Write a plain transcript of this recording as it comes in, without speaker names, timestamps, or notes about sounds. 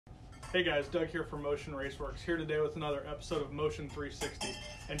Hey guys, Doug here from Motion Raceworks, here today with another episode of Motion360,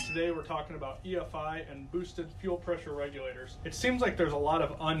 and today we're talking about EFI and boosted fuel pressure regulators. It seems like there's a lot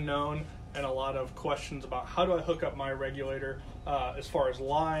of unknown and a lot of questions about how do I hook up my regulator as far as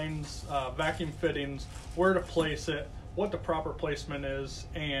lines, vacuum fittings, where to place it, what the proper placement is,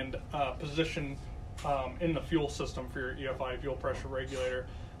 and position in the fuel system for your EFI fuel pressure regulator.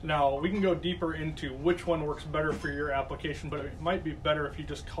 Now, we can go deeper into which one works better for your application, but it might be better if you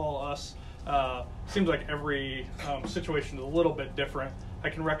just call us. Seems like every situation is a little bit different. I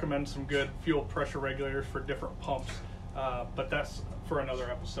can recommend some good fuel pressure regulators for different pumps, but that's for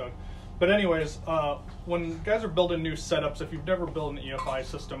another episode. But anyways, when guys are building new setups, if you've never built an EFI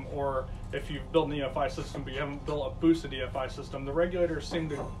system, or if you've built an EFI system but you haven't built a boosted EFI system, the regulators seem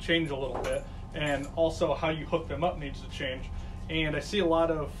to change a little bit, and also how you hook them up needs to change. And I see a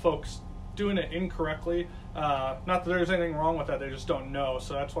lot of folks doing it incorrectly. Not that there's anything wrong with that, they just don't know.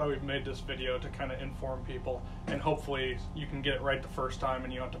 So that's why we've made this video, to kind of inform people. And hopefully you can get it right the first time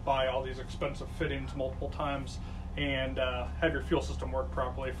and you don't have to buy all these expensive fittings multiple times and have your fuel system work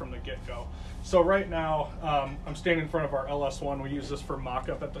properly from the get-go. So right now, I'm standing in front of our LS1. We use this for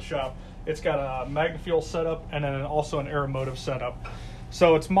mock-up at the shop. It's got a Magnafuel setup and then also an Aeromotive setup.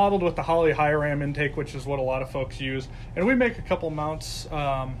 So it's modeled with the Holley high ram intake, which is what a lot of folks use. And we make a couple mounts.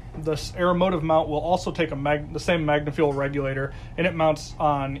 This Aeromotive mount will also take the same Magnafuel regulator, and it mounts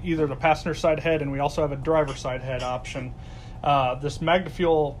on either the passenger side head, and we also have a driver side head option. This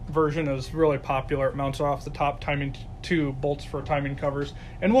Magnafuel version is really popular. It mounts off the top, timing two bolts for timing covers,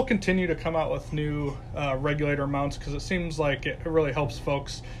 and we'll continue to come out with new regulator mounts because it seems like it really helps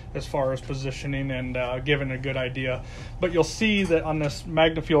folks as far as positioning and giving a good idea. But you'll see that on this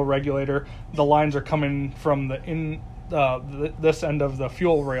Magnafuel regulator, the lines are coming from this end of the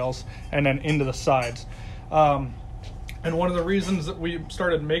fuel rails and then into the sides. And one of the reasons that we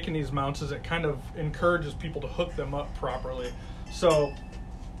started making these mounts is it kind of encourages people to hook them up properly. So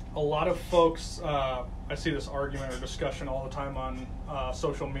a lot of folks, I see this argument or discussion all the time on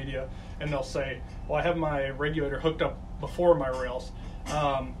social media, and they'll say, well, I have my regulator hooked up before my rails.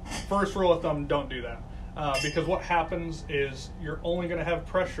 First rule of thumb, don't do that. Because what happens is you're only going to have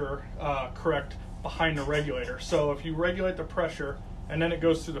pressure correct behind the regulator. So if you regulate the pressure and then it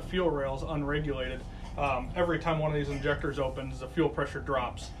goes through the fuel rails unregulated, every time one of these injectors opens, the fuel pressure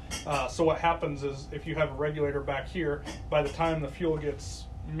drops. So what happens is if you have a regulator back here, by the time the fuel gets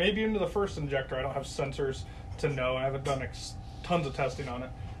maybe into the first injector, I don't have sensors to know, I haven't done tons of testing on it,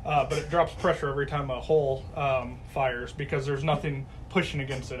 but it drops pressure every time a hole fires because there's nothing pushing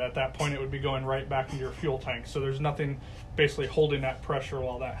against it. At that point, it would be going right back into your fuel tank. So there's nothing basically holding that pressure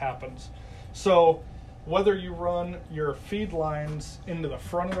while that happens. So whether you run your feed lines into the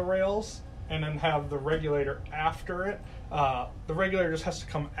front of the rails and then have the regulator after it, the regulator just has to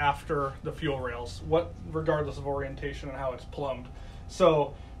come after the fuel rails, regardless of orientation and how it's plumbed.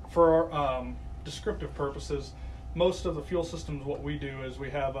 So for descriptive purposes, most of the fuel systems, what we do is we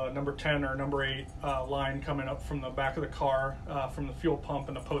have a number 10 or number 8 line coming up from the back of the car, from the fuel pump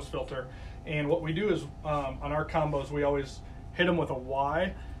and the post filter. And what we do is on our combos, we always hit them with a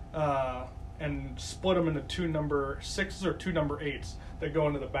Y and split them into 2 number 6s or 2 number 8s that go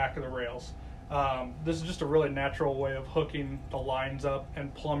into the back of the rails. This is just a really natural way of hooking the lines up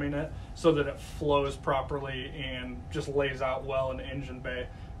and plumbing it so that it flows properly and just lays out well in the engine bay.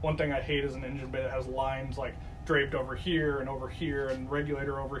 One thing I hate is an engine bay that has lines like draped over here and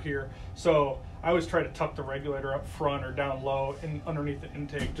regulator over here. So I always try to tuck the regulator up front or down low and underneath the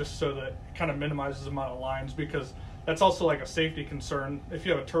intake, just so that it kind of minimizes the amount of lines, because that's also like a safety concern. If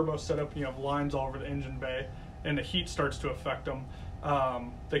you have a turbo setup and you have lines all over the engine bay and the heat starts to affect them,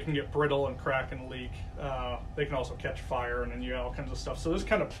 they can get brittle and crack and leak. They can also catch fire, and then you have all kinds of stuff. So this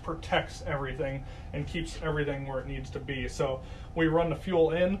kind of protects everything and keeps everything where it needs to be. So we run the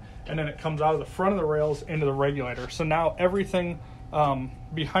fuel in, and then it comes out of the front of the rails into the regulator. So now everything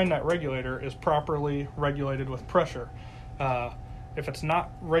behind that regulator is properly regulated with pressure. If it's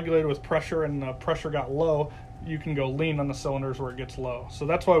not regulated with pressure and the pressure got low, you can go lean on the cylinders where it gets low. So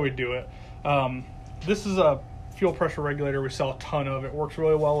that's why we do it. This is a fuel pressure regulator we sell a ton of. It works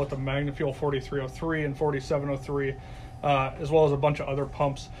really well with the Magnafuel 4303 and 4703, as well as a bunch of other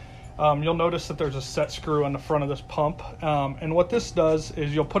pumps. You'll notice that there's a set screw on the front of this pump, and what this does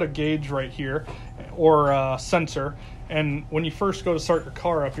is you'll put a gauge right here, or a sensor, and when you first go to start your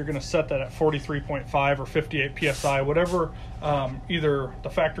car up, you're going to set that at 43.5 or 58 psi, whatever either the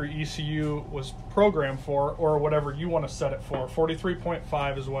factory ECU was programmed for or whatever you want to set it for.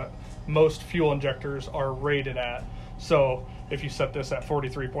 43.5 is what most fuel injectors are rated at. So if you set this at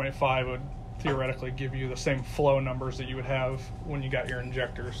 43.5, it would theoretically give you the same flow numbers that you would have when you got your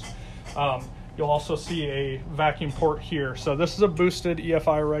injectors. You'll also see a vacuum port here. So this is a boosted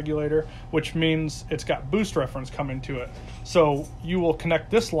EFI regulator, which means it's got boost reference coming to it. So you will connect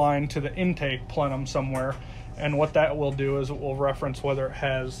this line to the intake plenum somewhere, and what that will do is it will reference whether it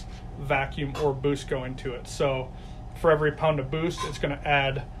has vacuum or boost going to it. So for every pound of boost, it's going to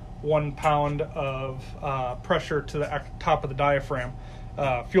add 1 pound of pressure to the top of the diaphragm.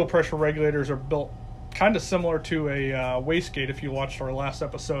 Fuel pressure regulators are built kind of similar to a wastegate. If you watched our last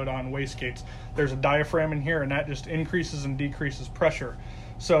episode on wastegates, there's a diaphragm in here, and that just increases and decreases pressure.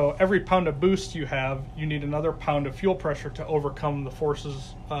 So every pound of boost you have, you need another pound of fuel pressure to overcome the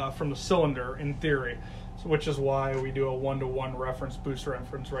forces from the cylinder, in theory, which is why we do a 1-to-1 reference boost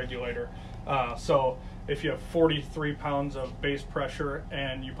reference regulator. So if you have 43 pounds of base pressure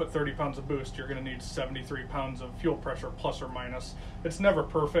and you put 30 pounds of boost, you're going to need 73 pounds of fuel pressure, plus or minus. It's never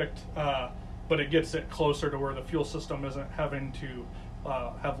perfect, but it gets it closer to where the fuel system isn't having to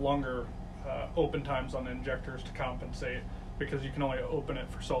have longer open times on the injectors to compensate, because you can only open it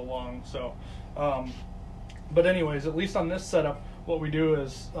for so long. So, but anyways, at least on this setup, what we do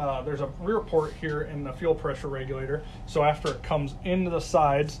is there's a rear port here in the fuel pressure regulator. So after it comes into the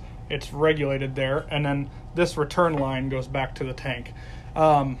sides, it's regulated there, and then this return line goes back to the tank.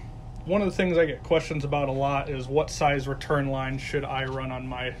 One of the things I get questions about a lot is what size return line should I run on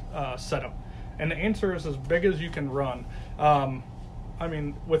my setup? And the answer is as big as you can run. I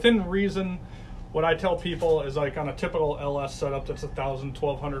mean, within reason, what I tell people is, like, on a typical LS setup that's 1,000,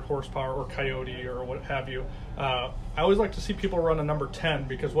 1,200 horsepower, or Coyote or what have you, I always like to see people run a number 10,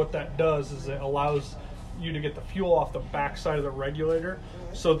 because what that does is it allows you to get the fuel off the back side of the regulator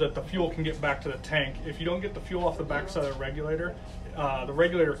so that the fuel can get back to the tank. If you don't get the fuel off the back side of the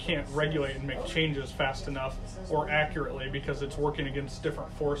regulator can't regulate and make changes fast enough or accurately, because it's working against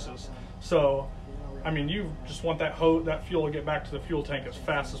different forces. So, I mean, you just want that fuel to get back to the fuel tank as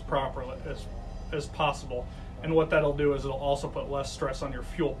fast as possible. And what that'll do is it'll also put less stress on your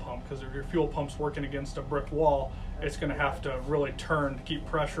fuel pump, because if your fuel pump's working against a brick wall, it's going to have to really turn to keep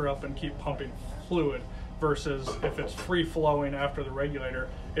pressure up and keep pumping fluid, versus if it's free flowing after the regulator,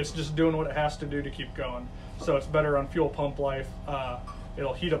 it's just doing what it has to do to keep going. So it's better on fuel pump life.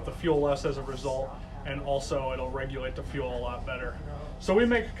 It'll heat up the fuel less as a result, and also it'll regulate the fuel a lot better. So we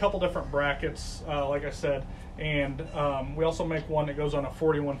make a couple different brackets, like I said, and we also make one that goes on a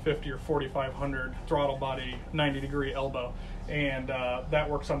 4150 or 4500 throttle body 90-degree elbow, and that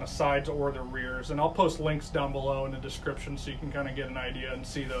works on the sides or the rears. And I'll post links down below in the description so you can kind of get an idea and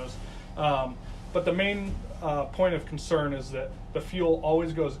see those. But the main point of concern is that the fuel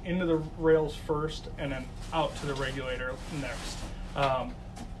always goes into the rails first and then out to the regulator next.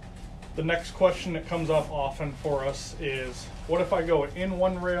 The next question that comes up often for us is, what if I go in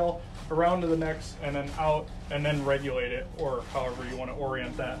one rail, around to the next, and then out, and then regulate it, or however you want to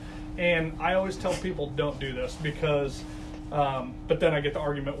orient that? And I always tell people, don't do this, because, but then I get the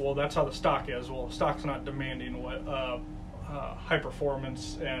argument, well, that's how the stock is. Well, the stock's not demanding what high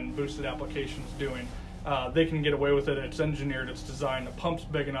performance and boosted applications doing. They can get away with it. It's engineered, it's designed, the pump's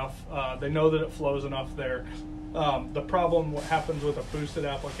big enough, they know that it flows enough there. The problem, what happens with a boosted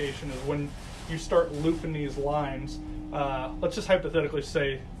application, is when you start looping these lines, let's just hypothetically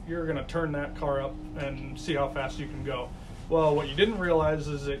say you're going to turn that car up and see how fast you can go. Well, what you didn't realize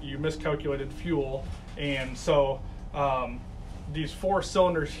is that you miscalculated fuel, and so these 4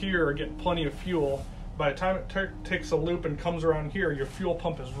 cylinders here are getting plenty of fuel. By the time it takes a loop and comes around here, your fuel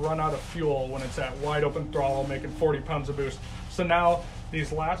pump has run out of fuel when it's at wide open throttle making 40 pounds of boost. So now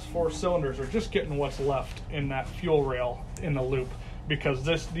these last 4 cylinders are just getting what's left in that fuel rail in the loop, because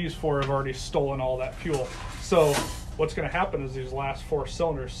these 4 have already stolen all that fuel. So what's going to happen is these last 4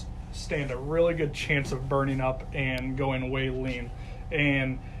 cylinders stand a really good chance of burning up and going way lean.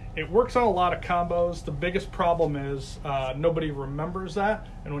 And it works on a lot of combos. The biggest problem is nobody remembers that,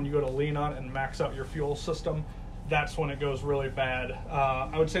 and when you go to lean on it and max out your fuel system, that's when it goes really bad.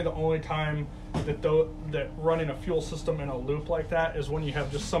 I would say the only time that running a fuel system in a loop like that is when you have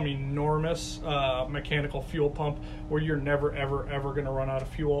just some enormous mechanical fuel pump where you're never, ever, ever going to run out of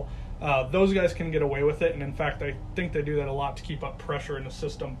fuel. Those guys can get away with it, and in fact, I think they do that a lot to keep up pressure in the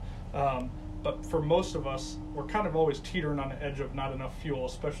system. But for most of us, we're kind of always teetering on the edge of not enough fuel,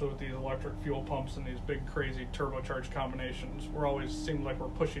 especially with these electric fuel pumps and these big, crazy turbocharged combinations. We're always seem like we're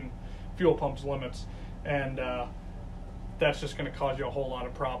pushing fuel pumps limits, and that's just going to cause you a whole lot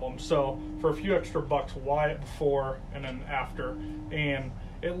of problems. So for a few extra bucks, why it before and then after, and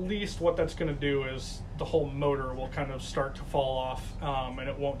at least what that's going to do is the whole motor will kind of start to fall off, and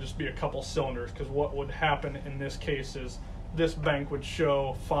it won't just be a couple cylinders, because what would happen in this case is this bank would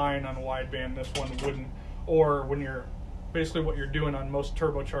show fine on wideband, this one wouldn't. Or when you're basically what you're doing on most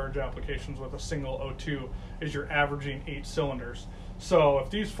turbocharged applications with a single O2 is you're averaging 8 cylinders. So if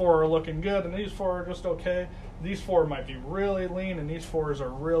these 4 are looking good and these 4 are just okay, these 4 might be really lean and these 4s are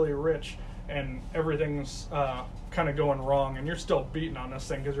really rich, and everything's kind of going wrong, and you're still beating on this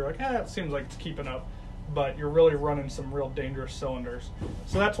thing because you're like, it seems like it's keeping up, but you're really running some real dangerous cylinders.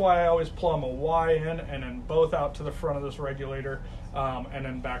 So that's why I always plumb a Y in and then both out to the front of this regulator, and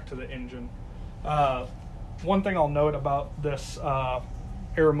then back to the engine. One thing I'll note about this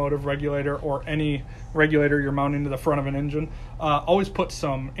Aeromotive regulator, or any regulator you're mounting to the front of an engine, always put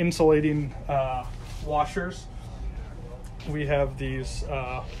some insulating washers. We have these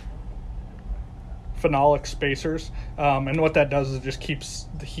phenolic spacers, and what that does is it just keeps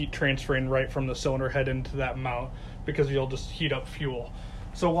the heat transferring right from the cylinder head into that mount, because you'll just heat up fuel.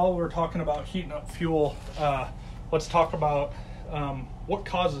 So while we're talking about heating up fuel, let's talk about what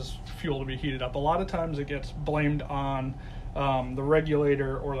causes fuel to be heated up. A lot of times it gets blamed on the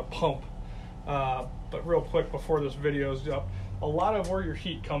regulator or the pump, but real quick before this video is up, a lot of where your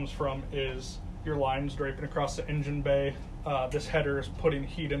heat comes from is your lines draping across the engine bay. This header is putting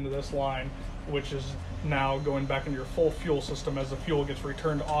heat into this line, which is now going back into your full fuel system as the fuel gets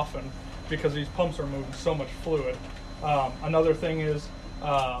returned often, because these pumps are moving so much fluid. Another thing is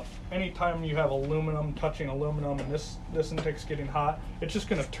anytime you have aluminum touching aluminum and this intake's getting hot, it's just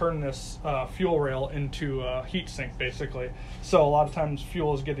going to turn this fuel rail into a heat sink, basically. So a lot of times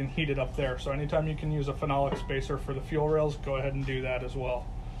fuel is getting heated up there. So anytime you can use a phenolic spacer for the fuel rails, go ahead and do that as well.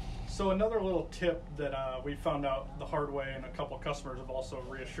 So another little tip that we found out the hard way, and a couple customers have also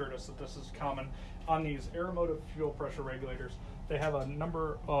reassured us that this is common, on these Aeromotive fuel pressure regulators, they have a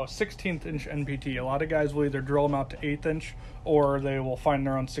 16th inch NPT. A lot of guys will either drill them out to 1/8 inch, or they will find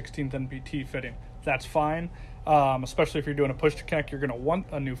their own 16th NPT fitting. That's fine, especially if you're doing a push to connect. You're going to want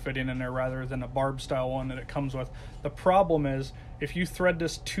a new fitting in there rather than a barb style one that it comes with. The problem is, if you thread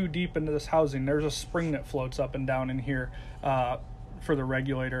this too deep into this housing, there's a spring that floats up and down in here for the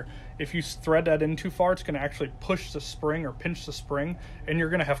regulator. If you thread that in too far, it's going to actually push the spring or pinch the spring, and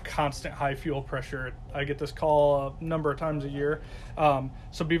you're going to have constant high fuel pressure. I get this call a number of times a year.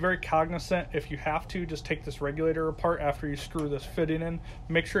 So be very cognizant. If you have to, just take this regulator apart after you screw this fitting in.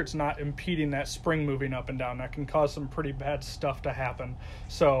 Make sure it's not impeding that spring moving up and down. That can cause some pretty bad stuff to happen.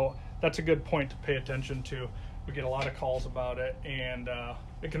 So that's a good point to pay attention to. We get a lot of calls about it, and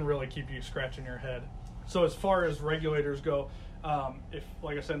it can really keep you scratching your head. So as far as regulators go, if,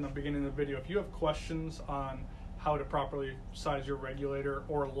 like I said in the beginning of the video, if you have questions on how to properly size your regulator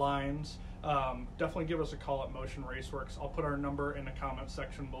or lines, definitely give us a call at Motion Raceworks. I'll put our number in the comment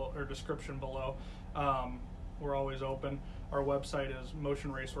section or description below. We're always open. Our website is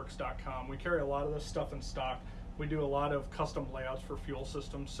motionraceworks.com. We carry a lot of this stuff in stock. We do a lot of custom layouts for fuel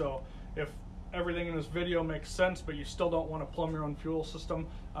systems. So if everything in this video makes sense, but you still don't want to plumb your own fuel system,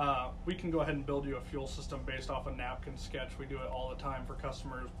 we can go ahead and build you a fuel system based off a napkin sketch. We do it all the time for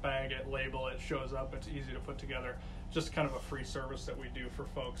customers. Bag it, label it, shows up, it's easy to put together. Just kind of a free service that we do for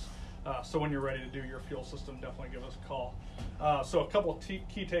folks. So when you're ready to do your fuel system, definitely give us a call. So a couple of key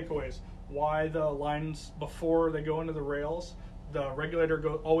takeaways. Why the lines before they go into the rails. The regulator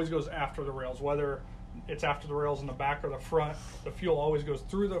always goes after the rails, whether it's after the rails in the back or the front. The fuel always goes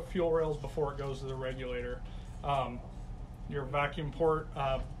through the fuel rails before it goes to the regulator. Your vacuum port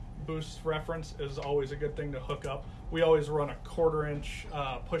boost reference is always a good thing to hook up. We always run a 1/4 inch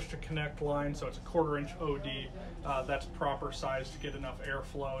push to connect line, so it's a 1/4 inch OD. That's proper size to get enough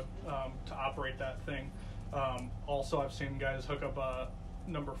airflow to operate that thing. Also, I've seen guys hook up a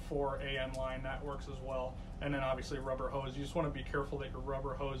number 4 AN line. That works as well. And then obviously rubber hose. You just want to be careful that your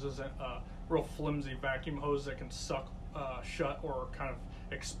rubber hose isn't a real flimsy vacuum hose that can suck shut or kind of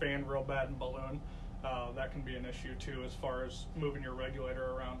expand real bad and balloon. That can be an issue too as far as moving your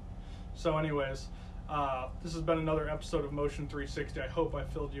regulator around. So anyways, this has been another episode of Motion 360. I hope I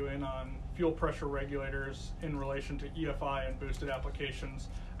filled you in on fuel pressure regulators in relation to EFI and boosted applications.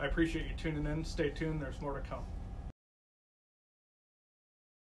 I appreciate you tuning in. Stay tuned. There's more to come.